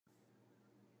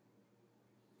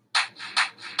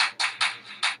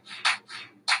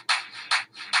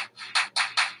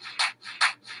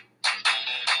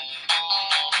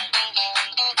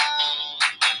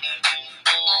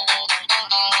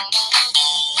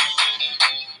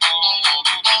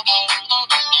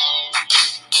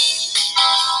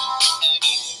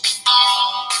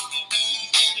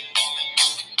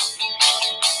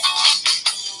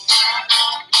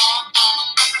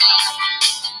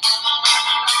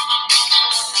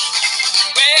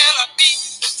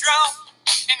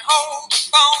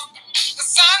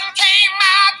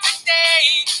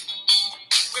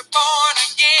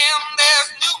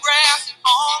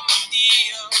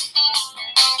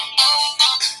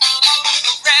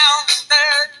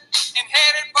and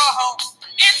headed for home.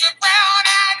 It's a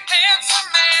brown-eyed, handsome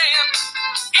man.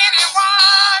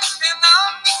 Anyone can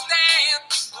understand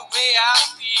the way I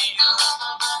feel.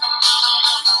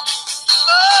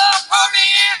 Oh, put me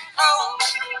in cold.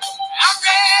 I'm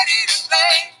ready to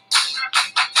play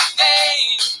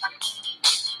today.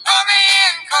 Put me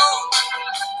in cold.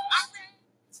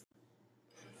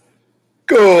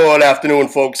 Good afternoon,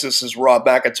 folks. This is Rob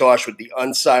McIntosh with the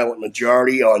Unsilent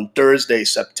Majority on Thursday,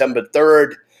 September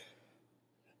 3rd.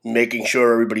 Making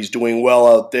sure everybody's doing well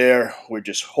out there. We're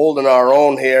just holding our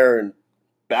own here and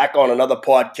back on another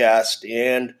podcast.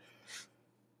 And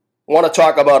I want to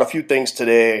talk about a few things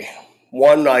today.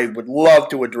 One, I would love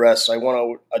to address. I want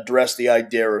to address the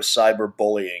idea of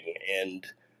cyberbullying. And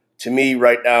to me,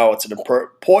 right now, it's an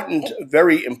important,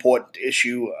 very important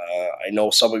issue. I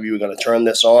know some of you are going to turn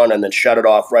this on and then shut it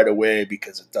off right away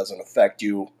because it doesn't affect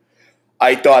you.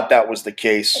 I thought that was the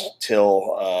case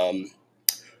till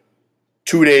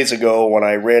 2 days ago when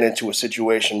I ran into a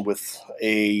situation with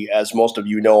as most of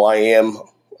you know, I am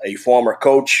a former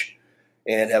coach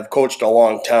and have coached a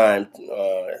long time,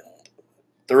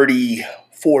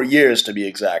 34 years to be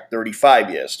exact,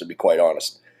 35 years to be quite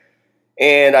honest.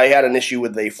 And I had an issue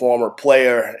with a former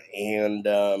player, and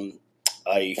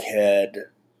I had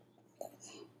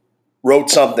wrote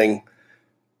something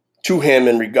to him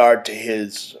in regard to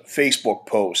his Facebook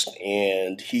post,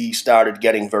 and he started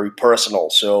getting very personal.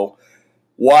 So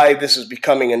why this is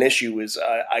becoming an issue is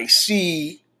I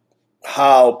see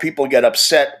how people get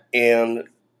upset and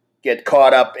get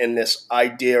caught up in this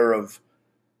idea of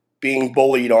being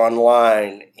bullied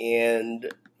online. And,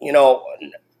 you know,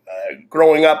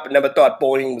 growing up, I never thought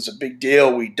bullying was a big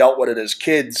deal. We dealt with it as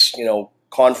kids,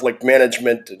 conflict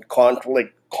management and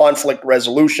conflict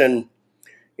resolution,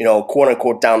 quote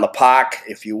unquote, down the park,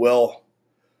 if you will.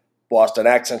 Boston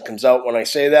accent comes out when I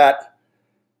say that.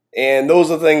 And those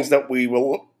are things that we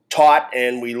were taught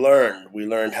and we learned. We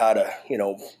learned how to,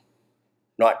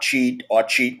 not cheat or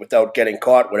cheat without getting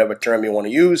caught, whatever term you want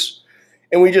to use.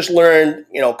 And we just learned,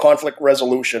 conflict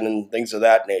resolution and things of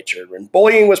that nature. And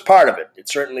bullying was part of it. It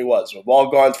certainly was. We've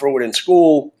all gone through it in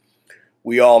school.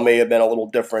 We all may have been a little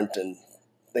different and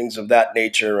things of that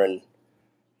nature and,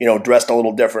 dressed a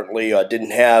little differently or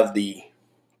didn't have the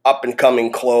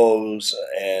up-and-coming clothes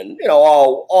and,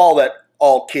 all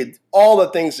the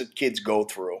things that kids go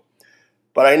through.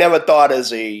 But I never thought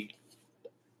as an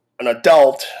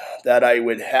adult that I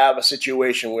would have a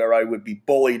situation where I would be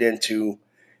bullied into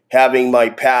having my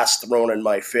past thrown in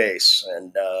my face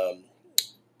and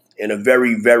in a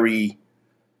very, very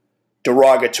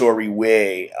derogatory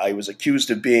way. I was accused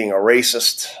of being a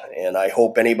racist, and I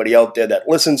hope anybody out there that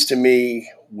listens to me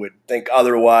would think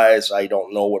otherwise. I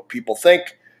don't know what people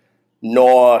think,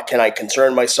 nor can I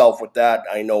concern myself with that.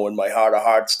 I know in my heart of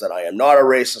hearts that I am not a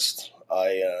racist.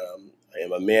 I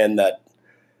am a man that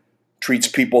treats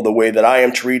people the way that I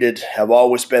am treated, have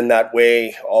always been that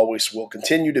way, always will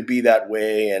continue to be that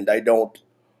way, and I don't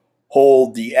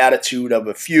hold the attitude of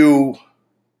a few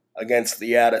against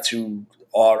the attitude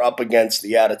or up against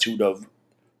the attitude of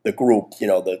the group.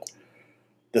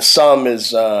 The sum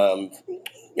is,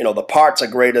 the parts are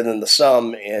greater than the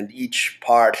sum, and each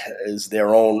part is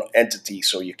their own entity,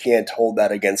 so you can't hold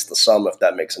that against the sum, if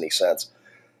that makes any sense.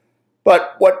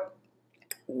 But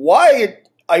why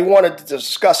I wanted to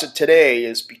discuss it today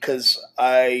is because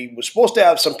I was supposed to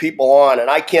have some people on, and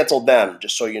I canceled them,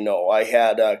 just so you know. I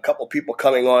had a couple people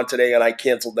coming on today, and I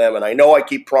canceled them. And I know I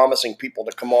keep promising people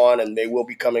to come on, and they will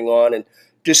be coming on. And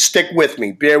just stick with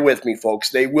me. Bear with me, folks.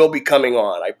 They will be coming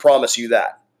on. I promise you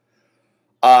that.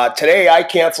 Today, I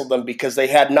canceled them because they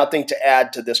had nothing to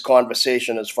add to this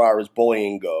conversation as far as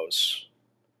bullying goes.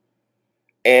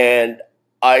 And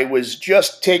I was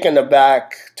just taken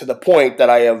aback to the point that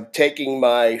I am taking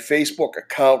my Facebook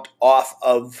account off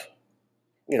of,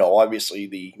 obviously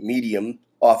the medium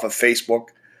off of Facebook.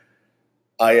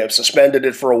 I have suspended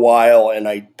it for a while, and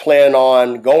I plan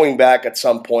on going back at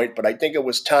some point, but I think it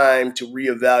was time to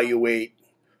reevaluate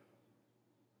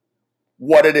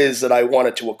what it is that I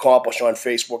wanted to accomplish on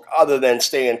Facebook other than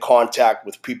stay in contact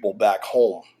with people back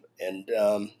home. And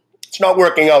it's not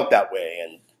working out that way.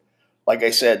 And like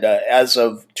I said, as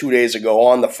of 2 days ago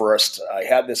on the 1st, I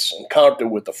had this encounter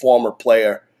with the former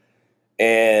player,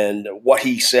 and what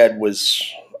he said was,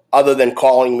 other than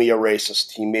calling me a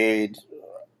racist, he made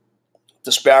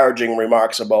disparaging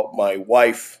remarks about my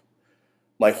wife,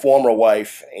 my former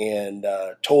wife, and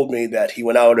told me that he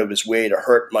went out of his way to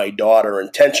hurt my daughter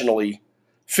intentionally,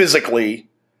 physically,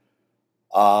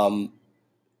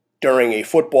 during a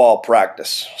football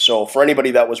practice. So for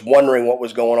anybody that was wondering what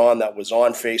was going on, that was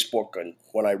on Facebook, and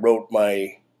when I wrote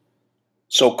my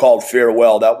so-called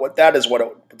farewell. That is what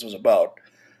it was about.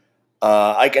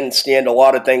 I can stand a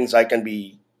lot of things. I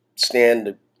can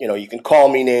stand. You can call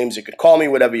me names. You can call me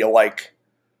whatever you like.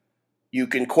 You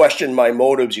can question my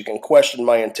motives. You can question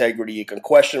my integrity. You can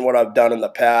question what I've done in the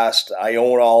past. I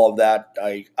own all of that.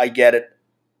 I get it.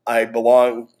 It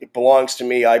belongs to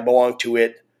me. I belong to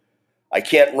it. I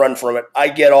can't run from it. I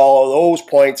get all of those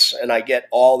points, and I get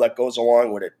all that goes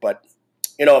along with it. But,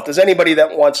 if there's anybody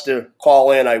that wants to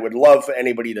call in, I would love for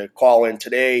anybody to call in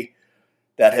today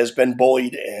that has been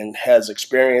bullied and has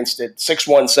experienced it.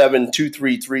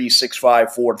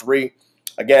 617-233-6543.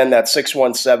 Again, that's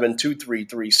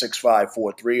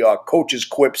 617-233-6543, or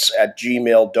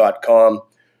coachesquips@gmail.com.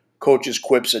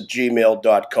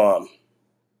 coachesquips@gmail.com.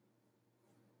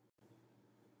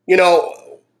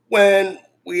 When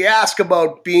we ask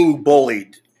about being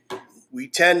bullied, we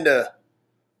tend to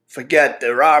forget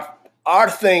there are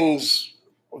things,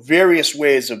 various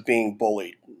ways of being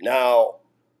bullied. Now,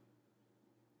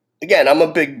 again, I'm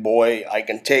a big boy. I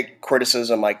can take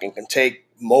criticism. I can take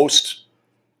most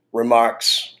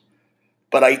remarks.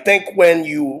 But I think when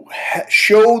you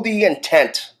show the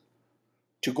intent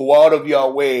to go out of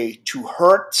your way to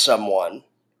hurt someone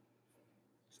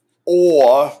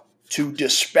or to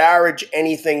disparage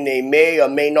anything they may or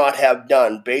may not have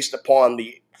done based upon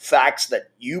the facts that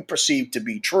you perceive to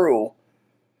be true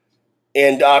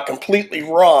and are completely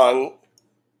wrong,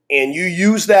 and you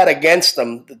use that against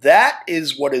them, that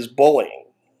is what is bullying.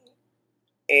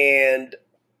 And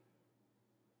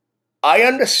I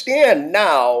understand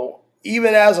now,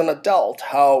 even as an adult,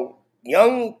 how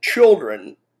young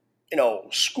children,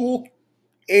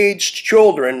 school-aged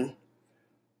children,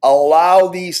 allow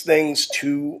these things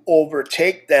to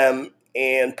overtake them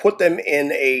and put them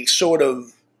in a sort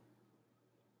of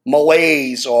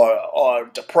malaise or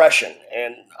depression.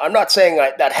 And I'm not saying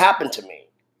that happened to me.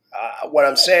 What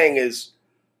I'm saying is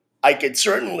I could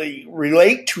certainly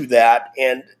relate to that.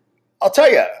 And I'll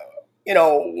tell you,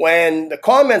 when the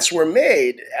comments were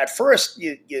made, at first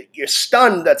you're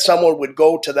stunned that someone would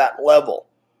go to that level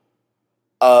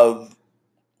of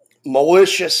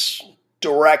malicious,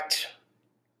 direct,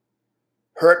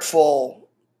 hurtful,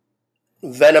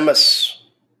 venomous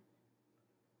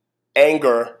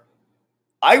anger.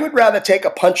 I would rather take a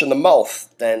punch in the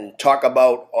mouth than talk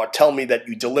about or tell me that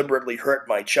you deliberately hurt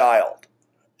my child.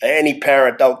 Any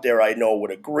parent out there I know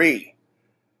would agree.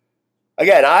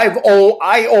 Again,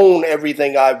 I own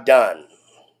everything I've done.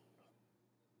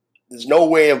 There's no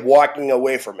way of walking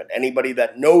away from it. Anybody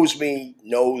that knows me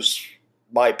knows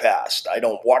my past. I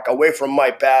don't walk away from my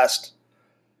past.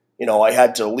 I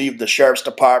had to leave the sheriff's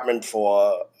department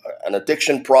for an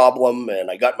addiction problem, and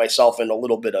I got myself in a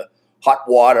little bit of hot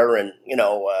water, and,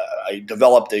 I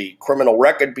developed a criminal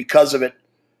record because of it.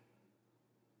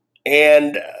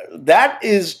 And that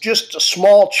is just a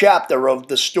small chapter of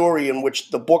the story in which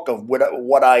the book of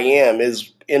what I am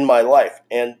is in my life.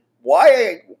 And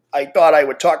why I thought I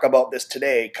would talk about this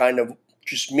today, kind of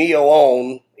just me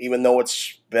alone, even though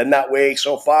it's been that way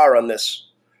so far on this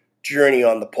journey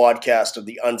on the podcast of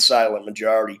the Unsilent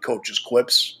Majority, Coaches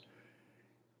Quips.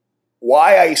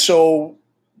 Why I so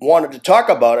wanted to talk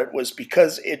about it was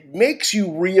because it makes you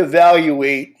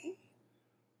reevaluate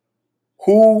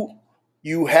who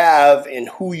you have and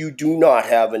who you do not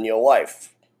have in your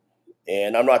life.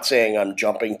 And I'm not saying I'm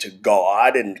jumping to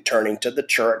God and turning to the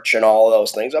church and all of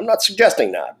those things. I'm not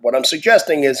suggesting that. What I'm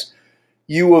suggesting is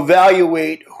you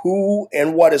evaluate who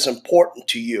and what is important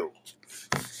to you.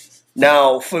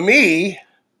 Now, for me,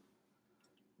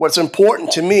 what's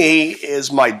important to me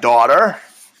is my daughter,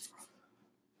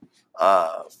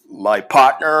 my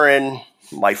partner, and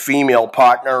my female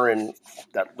partner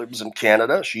that lives in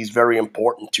Canada. She's very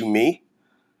important to me,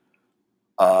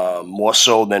 more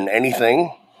so than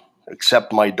anything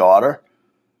except my daughter.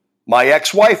 My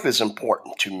ex-wife is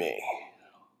important to me.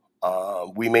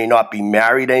 We may not be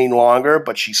married any longer,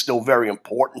 but she's still very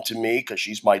important to me because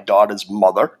she's my daughter's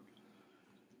mother.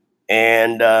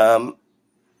 And,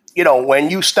 when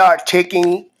you start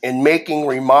taking and making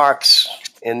remarks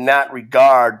in that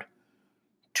regard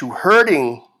to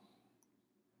hurting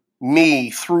me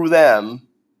through them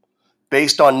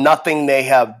based on nothing they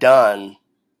have done,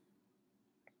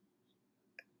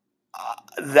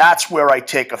 that's where I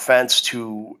take offense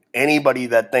to anybody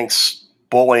that thinks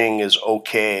bullying is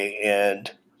okay. And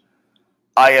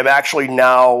I am actually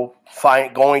now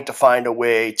going to find a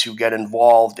way to get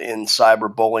involved in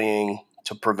cyberbullying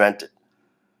to prevent it.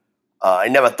 I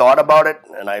never thought about it,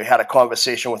 and I had a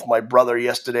conversation with my brother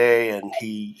yesterday, and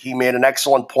he made an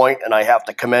excellent point, and I have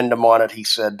to commend him on it. He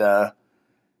said,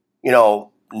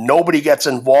 nobody gets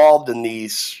involved in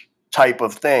these type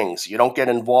of things. You don't get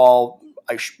involved.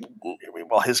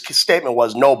 well, his statement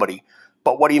was nobody.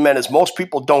 But what he meant is most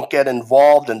people don't get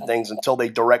involved in things until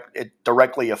it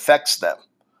directly affects them.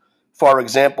 For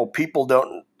example, people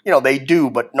don't, they do,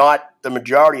 but not the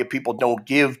majority of people don't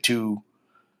give to,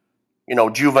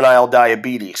 juvenile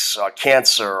diabetes,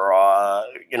 cancer,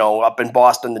 up in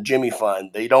Boston, the Jimmy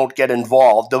Fund. They don't get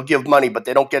involved. They'll give money, but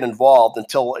they don't get involved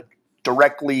until it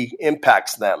directly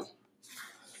impacts them.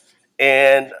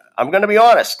 And I'm going to be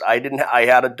honest. I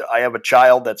have a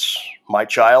child that's my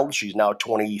child. She's now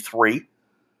 23.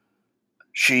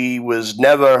 She was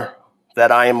never,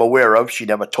 that I am aware of, she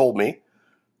never told me,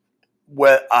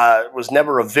 was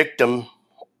never a victim.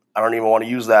 I don't even want to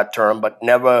use that term, but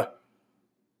never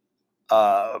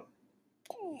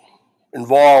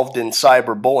involved in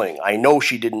cyberbullying. I know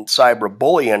she didn't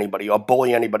cyberbully anybody or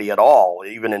bully anybody at all,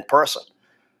 even in person.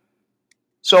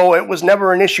 So it was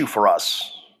never an issue for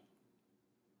us.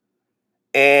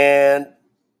 And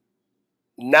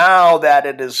now that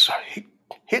it is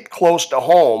hit close to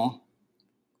home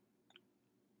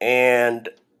and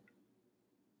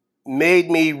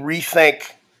made me rethink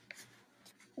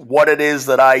what it is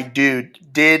that I did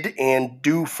and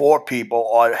do for people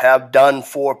or have done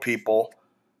for people,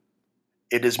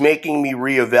 it is making me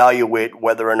reevaluate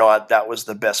whether or not that was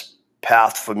the best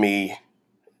path for me,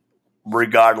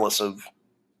 regardless of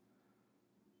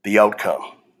the outcome.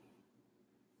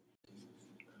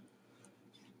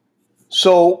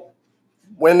 So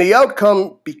when the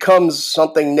outcome becomes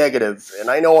something negative, and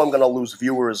I know I'm going to lose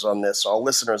viewers on this or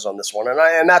listeners on this one,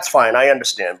 and that's fine, I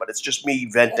understand, but it's just me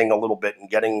venting a little bit and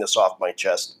getting this off my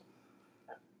chest.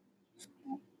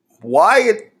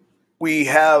 Why we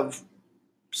have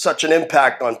such an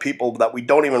impact on people that we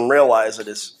don't even realize it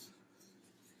is,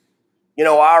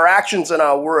 our actions and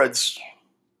our words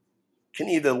can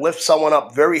either lift someone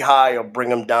up very high or bring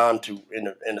them down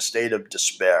in a state of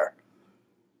despair.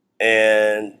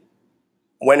 And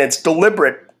when it's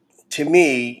deliberate, to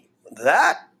me,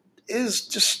 that is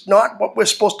just not what we're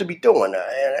supposed to be doing.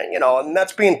 And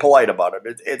that's being polite about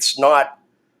it. It's not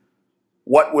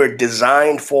what we're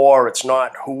designed for. It's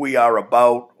not who we are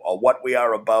about or what we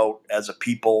are about as a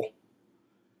people.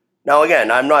 Now, again,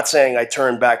 I'm not saying I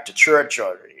turned back to church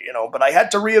but I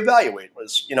had to reevaluate.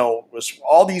 Was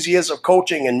all these years of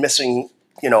coaching and missing,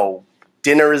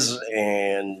 dinners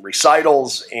and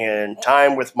recitals and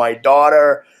time with my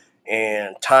daughter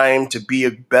and time to be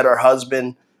a better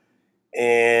husband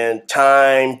and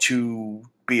time to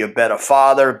be a better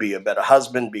father, be a better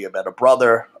husband, be a better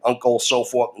brother, uncle, so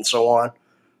forth and so on.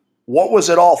 What was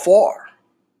it all for?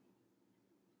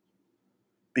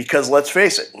 Because let's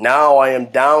face it, now I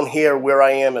am down here where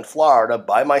I am in Florida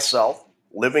by myself,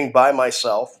 living by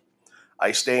myself.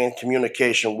 I stay in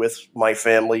communication with my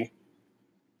family,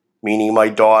 meaning my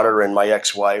daughter and my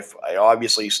ex-wife. I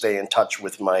obviously stay in touch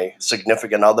with my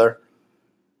significant other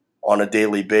on a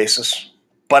daily basis.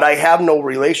 But I have no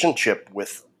relationship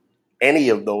with any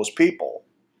of those people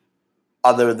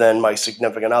other than my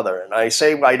significant other. And I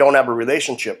say I don't have a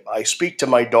relationship. I speak to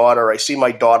my daughter. I see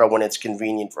my daughter when it's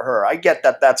convenient for her. I get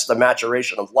that that's the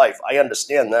maturation of life. I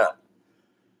understand that.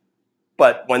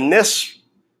 But when this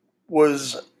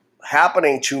was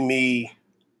happening to me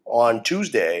on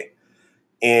Tuesday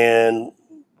and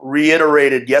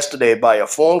reiterated yesterday by a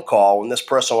phone call, when this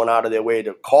person went out of their way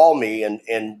to call me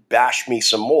and bash me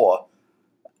some more,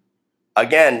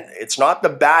 again, it's not the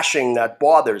bashing that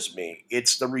bothers me.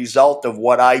 It's the result of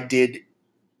what I did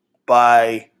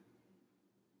by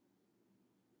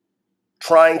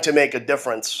trying to make a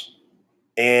difference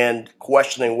and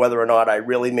questioning whether or not I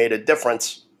really made a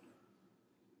difference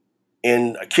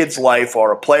in a kid's life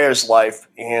or a player's life.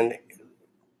 And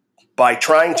by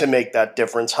trying to make that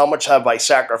difference, how much have I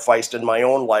sacrificed in my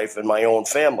own life and my own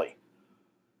family?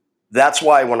 That's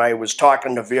why when I was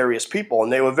talking to various people,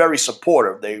 and they were very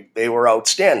supportive, they were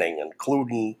outstanding,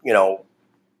 including,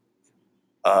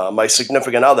 my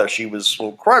significant other. She was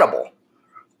incredible.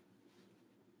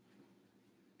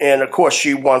 And, of course,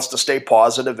 she wants to stay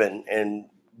positive and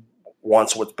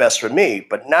wants what's best for me.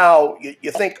 But now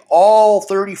you think all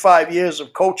 35 years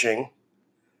of coaching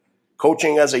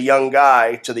as a young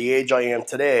guy to the age I am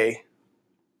today,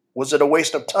 was it a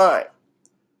waste of time?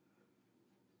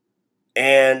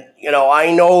 And,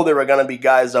 I know there are going to be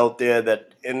guys out there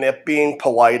that, and they're being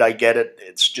polite, I get it.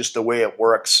 It's just the way it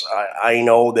works. I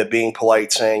know they're being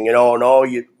polite, saying, no,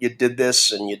 you did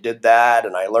this and you did that,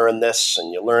 and I learned this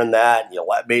and you learned that, and you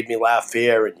made me laugh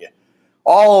here, and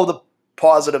all of the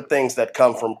positive things that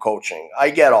come from coaching.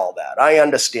 I get all that. I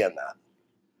understand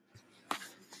that.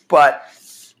 But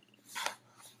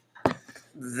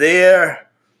their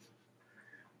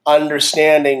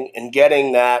understanding and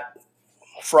getting that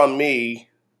from me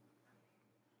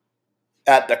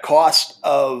at the cost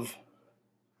of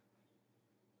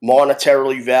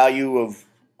monetarily value of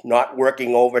not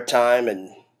working overtime and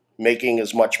making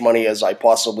as much money as I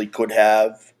possibly could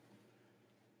have,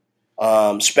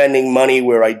 spending money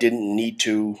where I didn't need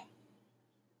to,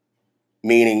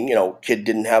 meaning, kid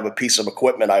didn't have a piece of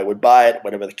equipment, I would buy it,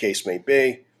 whatever the case may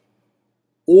be,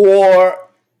 or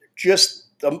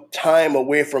just the time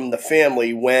away from the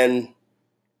family when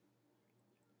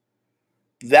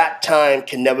that time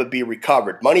can never be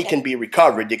recovered. Money can be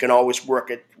recovered. You can always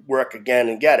work again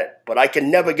and get it. But I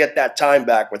can never get that time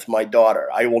back with my daughter.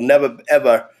 I will never,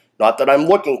 ever, not that I'm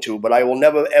looking to, but I will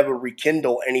never, ever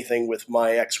rekindle anything with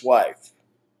my ex-wife.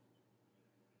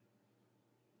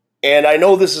 And I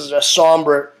know this is a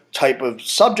somber type of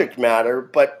subject matter,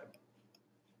 but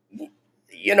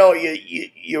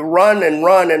you run and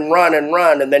run and run and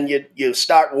run, and then you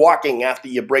start walking after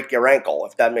you break your ankle,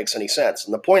 if that makes any sense.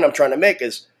 And the point I'm trying to make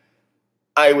is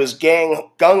I was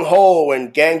gung-ho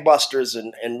and gangbusters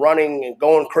and running and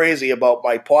going crazy about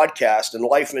my podcast and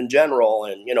life in general.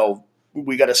 And,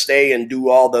 we got to stay and do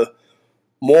all the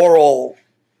moral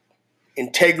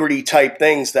integrity type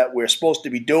things that we're supposed to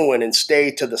be doing and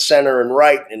stay to the center and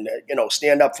right and,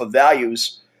 stand up for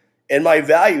values. And my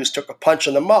values took a punch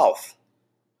in the mouth.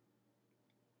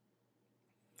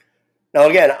 Now,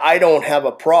 again, I don't have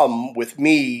a problem with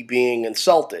me being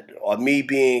insulted or me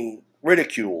being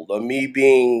ridiculed or me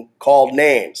being called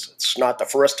names. It's not the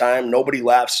first time. Nobody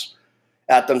laughs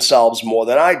at themselves more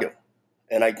than I do.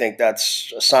 And I think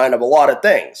that's a sign of a lot of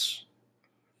things.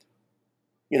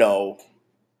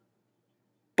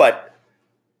 But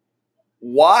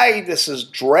why this is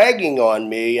dragging on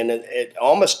me, and it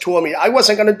almost tore me. I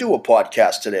wasn't going to do a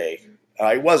podcast today.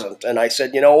 I wasn't. And I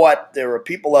said, you know what? There are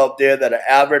people out there that are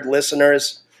avid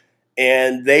listeners,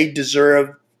 and they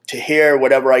deserve to hear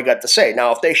whatever I got to say.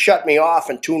 Now, if they shut me off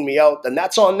and tune me out, then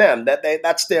that's on them.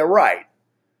 That's their right.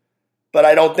 But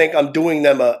I don't think I'm doing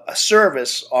them a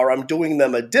service, or I'm doing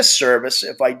them a disservice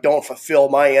if I don't fulfill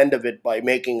my end of it by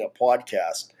making a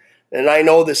podcast. And I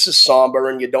know this is somber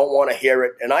and you don't want to hear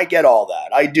it, and I get all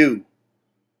that. I do.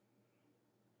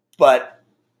 But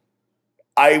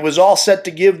I was all set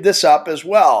to give this up as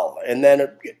well. And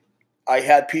then I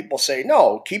had people say,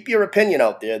 no, keep your opinion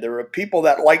out there. There are people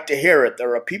that like to hear it.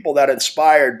 There are people that are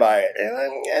inspired by it.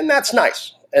 And that's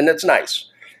nice. And it's nice.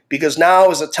 Because now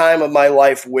is a time of my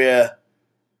life where,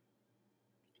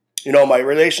 my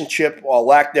relationship or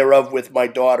lack thereof with my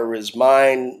daughter is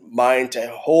mine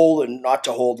to hold and not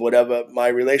to hold, whatever. My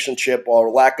relationship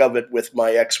or lack of it with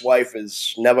my ex-wife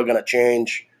is never going to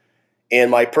change.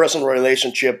 And my personal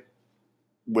relationship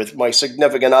with my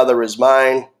significant other is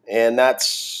mine. And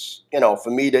that's,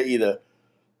 for me to either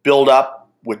build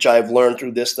up, which I've learned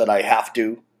through this that I have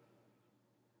to,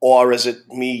 or is it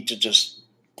me to just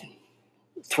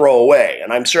throw away?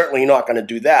 And I'm certainly not going to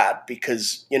do that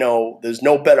because, there's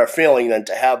no better feeling than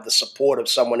to have the support of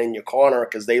someone in your corner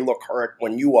because they look hurt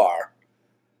when you are.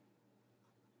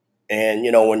 And,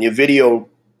 when you video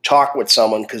talk with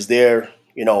someone because they're,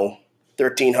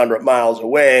 1,300 miles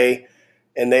away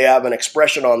and they have an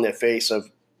expression on their face of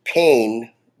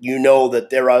pain,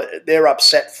 that they're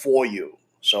upset for you.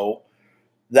 So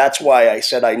that's why I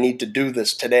said I need to do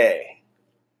this today.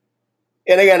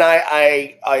 And again,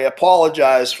 I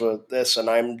apologize for this, and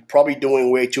I'm probably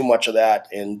doing way too much of that.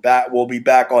 And we'll be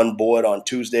back on board on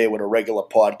Tuesday with a regular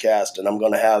podcast, and I'm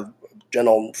going to have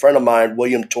a friend of mine,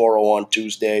 William Toro, on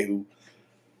Tuesday, who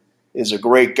is a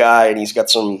great guy, and he's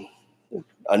got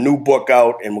a new book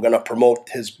out, and we're going to promote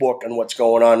his book and what's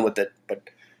going on with it. But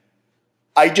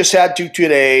I just had to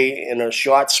today, in a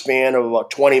short span of about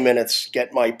 20 minutes,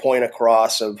 get my point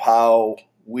across of how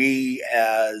we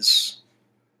as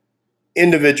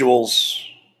individuals,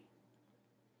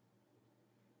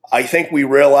 I think we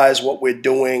realize what we're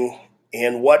doing,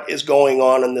 and what is going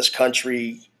on in this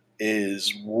country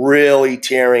is really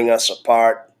tearing us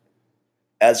apart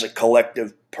as a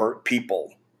collective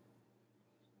people.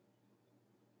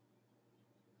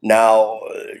 Now,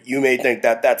 you may think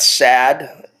that that's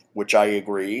sad, which I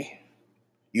agree.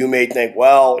 You may think,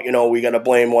 well, we got to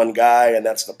blame one guy, and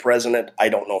that's the president. I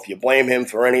don't know if you blame him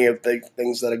for any of the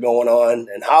things that are going on.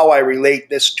 And how I relate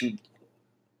this to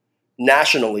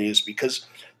nationally is because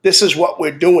this is what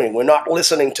we're doing. We're not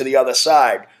listening to the other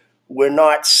side. We're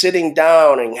not sitting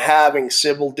down and having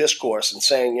civil discourse and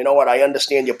saying, you know what, I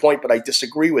understand your point, but I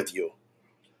disagree with you.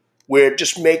 We're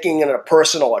just making it a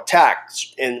personal attack.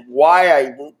 And why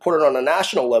I put it on a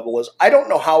national level is I don't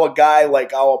know how a guy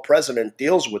like our president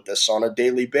deals with this on a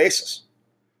daily basis.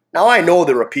 Now, I know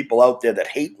there are people out there that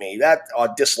hate me, or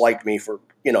dislike me for,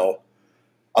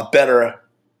 a better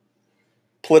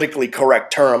politically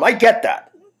correct term. I get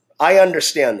that. I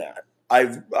understand that.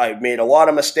 I've made a lot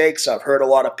of mistakes. I've hurt a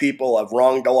lot of people. I've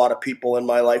wronged a lot of people in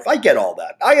my life. I get all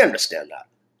that. I understand that.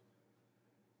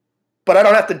 But I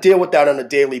don't have to deal with that on a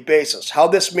daily basis. How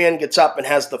this man gets up and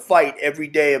has to fight every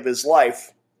day of his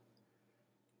life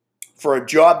for a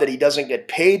job that he doesn't get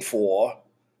paid for,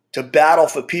 to battle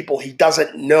for people he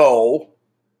doesn't know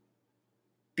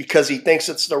because he thinks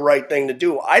it's the right thing to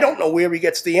do. I don't know where he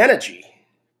gets the energy,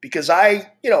 because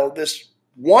this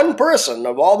one person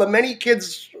of all the many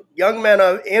kids, young men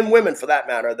and women for that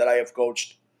matter, that I have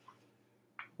coached,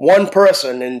 one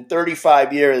person in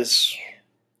 35 years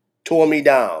tore me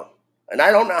down. And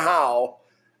I don't know how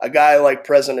a guy like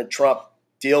President Trump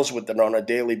deals with it on a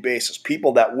daily basis.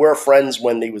 People that were friends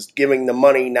when he was giving the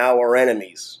money now are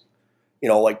enemies.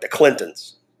 Like the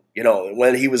Clintons.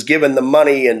 When he was giving the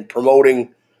money and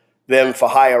promoting them for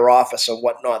higher office and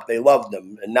whatnot, they loved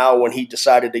him. And now when he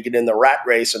decided to get in the rat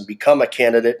race and become a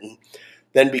candidate and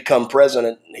then become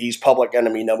president, he's public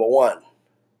enemy number one.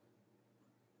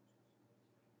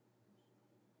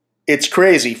 It's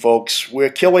crazy, folks.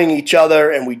 We're killing each other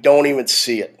and we don't even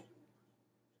see it.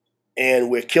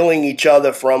 And we're killing each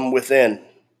other from within.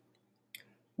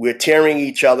 We're tearing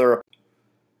each other apart.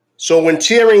 So when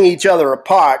tearing each other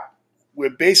apart, we're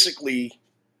basically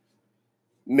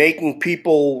making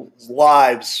people's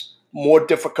lives more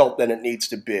difficult than it needs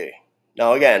to be.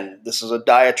 Now, again, this is a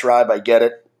diatribe. I get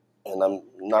it. And I'm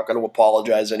not going to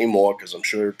apologize anymore, because I'm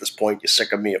sure at this point you're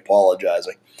sick of me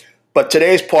apologizing. But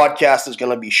today's podcast is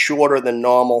going to be shorter than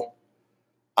normal.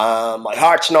 My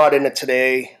heart's not in it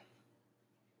today.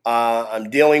 I'm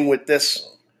dealing with this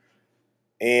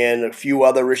and a few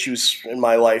other issues in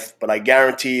my life, but I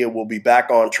guarantee you we'll be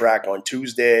back on track on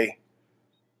Tuesday.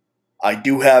 I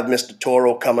do have Mr.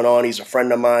 Toro coming on. He's a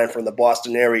friend of mine from the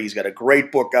Boston area. He's got a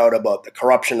great book out about the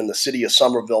corruption in the city of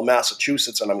Somerville,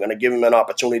 Massachusetts, and I'm going to give him an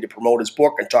opportunity to promote his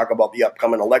book and talk about the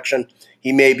upcoming election.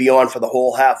 He may be on for the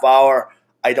whole half hour.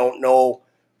 I don't know.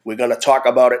 We're going to talk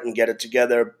about it and get it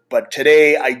together. But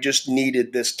today I just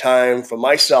needed this time for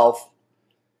myself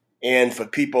and for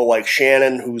people like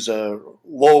Shannon, who's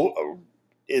loyal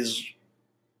as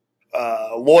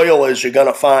you're going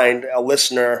to find, a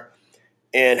listener,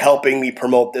 and helping me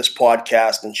promote this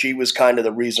podcast. And she was kind of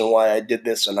the reason why I did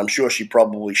this, and I'm sure she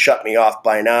probably shut me off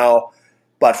by now.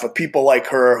 But for people like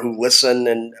her who listen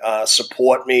and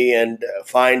support me and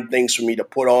find things for me to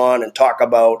put on and talk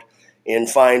about and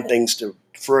find things to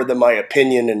further my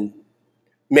opinion and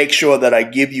make sure that I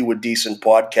give you a decent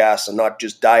podcast and not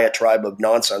just diatribe of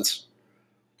nonsense.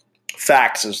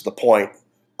 Facts is the point.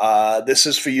 This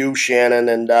is for you, Shannon.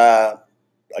 And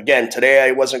again, today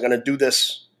I wasn't going to do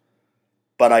this,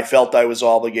 but I felt I was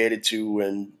obligated to.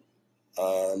 And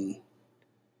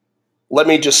let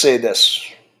me just say this.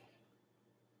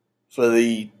 For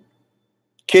the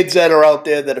kids that are out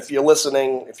there, that if you're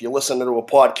listening to a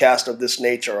podcast of this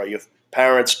nature, or your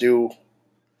parents do,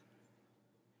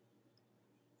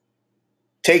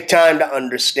 take time to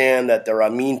understand that there are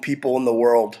mean people in the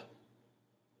world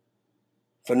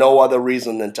for no other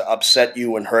reason than to upset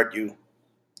you and hurt you.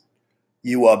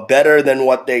 You are better than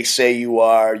what they say you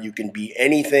are. You can be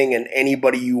anything and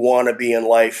anybody you want to be in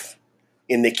life.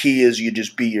 And the key is you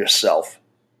just be yourself.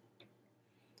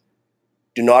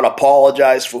 Do not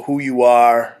apologize for who you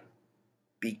are.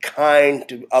 Be kind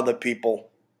to other people.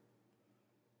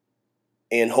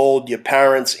 And hold your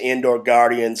parents and or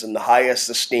guardians in the highest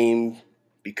esteem,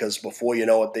 because before you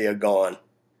know it, they are gone.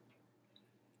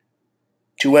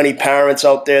 To any parents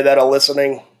out there that are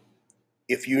listening,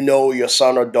 if you know your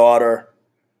son or daughter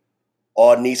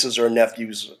or nieces or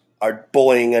nephews are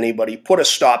bullying anybody, put a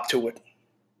stop to it.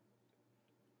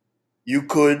 You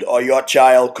could, or your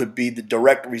child could, be the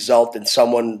direct result in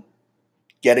someone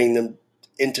getting them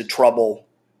into trouble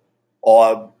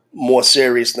or more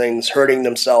serious things, hurting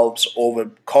themselves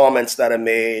over comments that are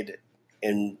made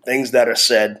and things that are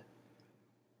said.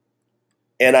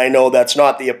 And I know that's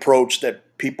not the approach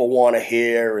that people want to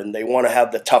hear, and they want to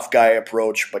have the tough guy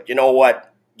approach. But you know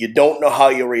what? You don't know how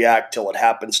you react till it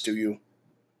happens to you.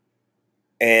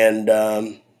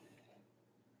 And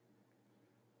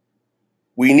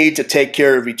we need to take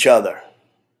care of each other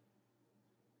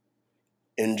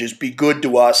and just be good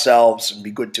to ourselves and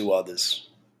be good to others.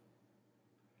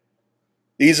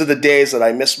 These are the days that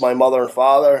I miss my mother and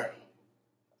father.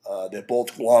 They're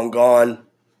both long gone.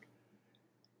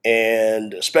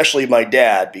 And especially my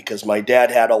dad, because my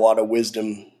dad had a lot of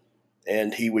wisdom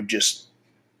and he would just,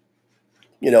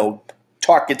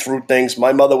 talk you through things.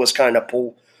 My mother was kind of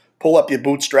pull up your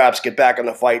bootstraps, get back in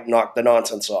the fight, and knock the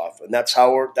nonsense off. And that's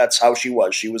how she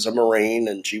was. She was a Marine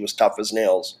and she was tough as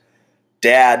nails.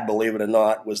 dad, believe it or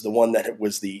not, was the one that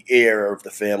was the heir of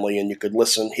the family, and you could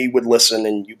listen. He would listen,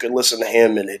 and you could listen to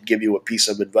him, and he'd give you a piece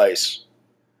of advice.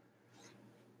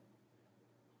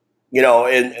 You know,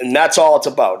 and that's all it's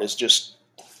about. It's just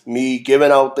me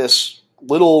giving out this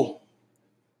little,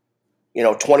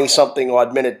 20-something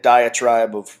odd minute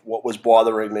diatribe of what was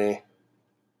bothering me.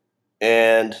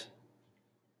 And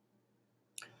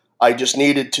I just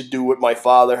needed to do what my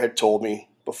father had told me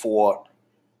before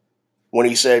when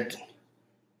he said,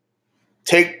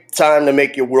 take time to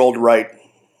make your world right,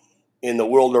 and the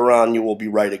world around you will be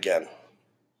right again.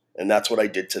 And that's what I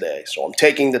did today. So I'm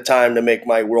taking the time to make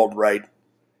my world right,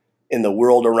 and the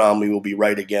world around me will be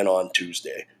right again on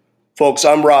Tuesday. Folks,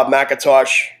 I'm Rob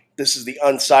McIntosh. This is the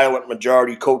Unsilent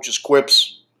Majority Coaches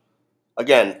Quips.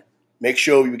 Again, make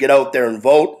sure you get out there and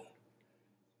vote.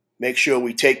 Make sure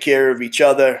we take care of each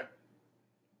other,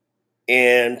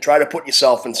 and try to put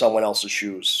yourself in someone else's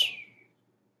shoes.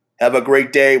 Have a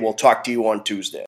great day. We'll talk to you on Tuesday.